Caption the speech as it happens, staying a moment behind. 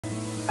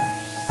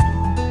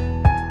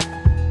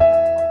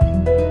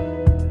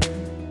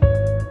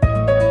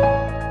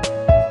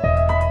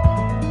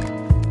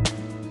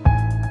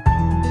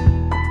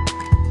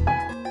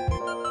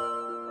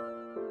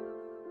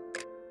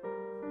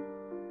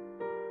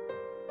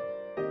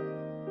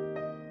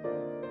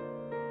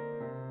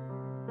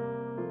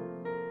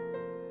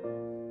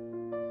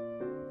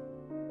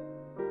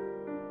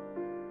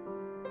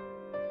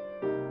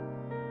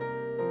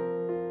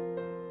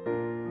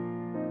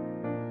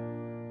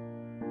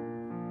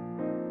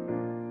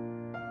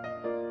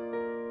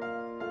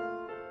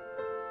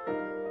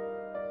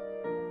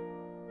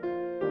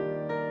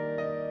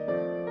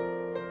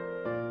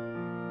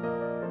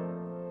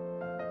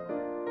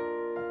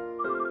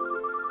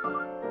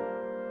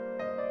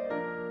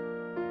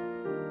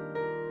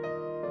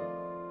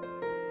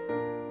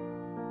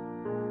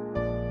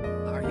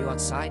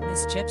outside,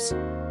 Miss Chips?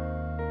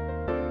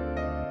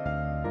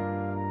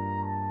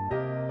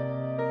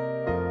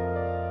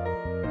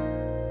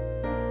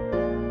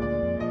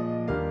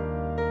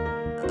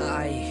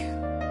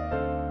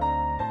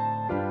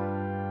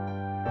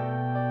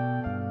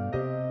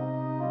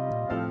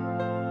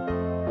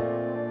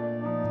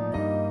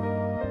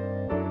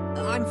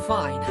 I'm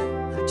fine.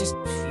 I just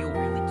feel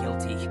really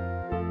guilty.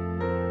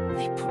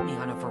 They put me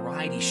on a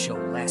variety show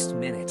last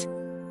minute.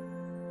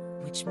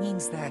 Which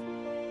means that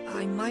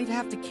I might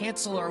have to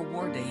cancel our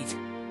war date.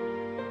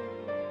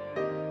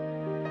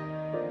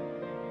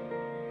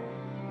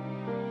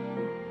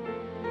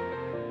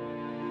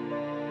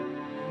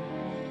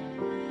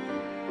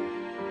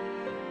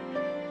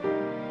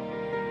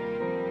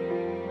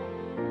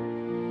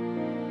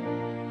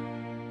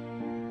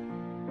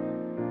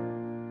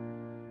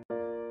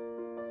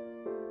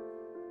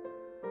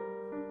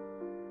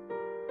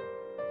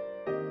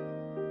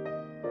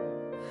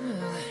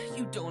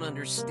 You don't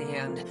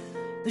understand.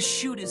 The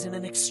shoot is in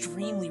an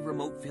extremely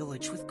remote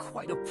village with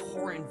quite a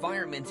poor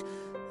environment.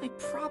 I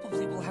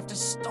probably will have to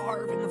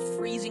starve in the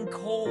freezing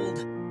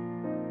cold.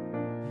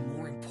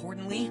 More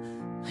importantly,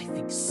 I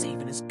think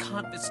Saban has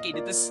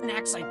confiscated the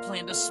snacks I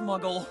plan to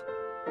smuggle.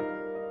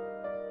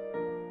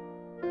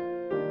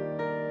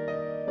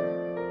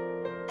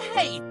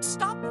 Hey,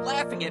 stop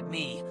laughing at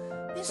me!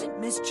 Isn't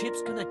Miss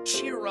Chips gonna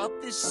cheer up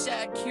this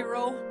sad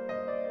Kiro?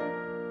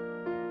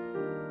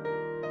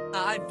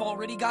 I've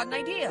already got an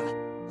idea.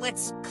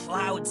 Let's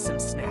cloud some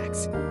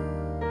snacks. You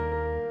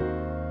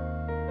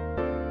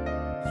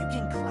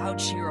can cloud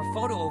share a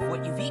photo of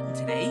what you've eaten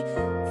today,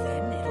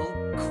 then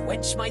it'll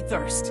quench my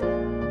thirst.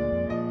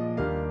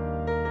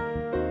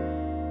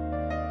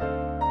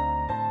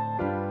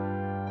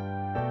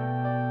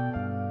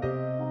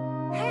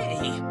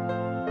 Hey!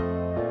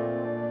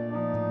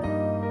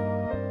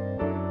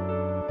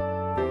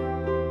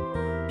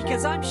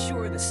 Because I'm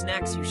sure the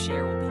snacks you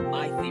share will be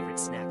my favorite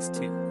snacks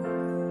too.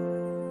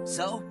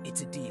 So,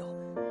 it's a deal.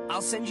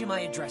 I'll send you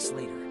my address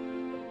later.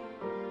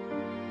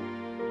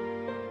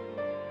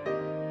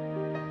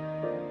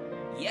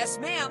 Yes,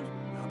 ma'am.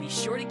 I'll be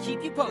sure to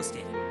keep you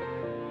posted.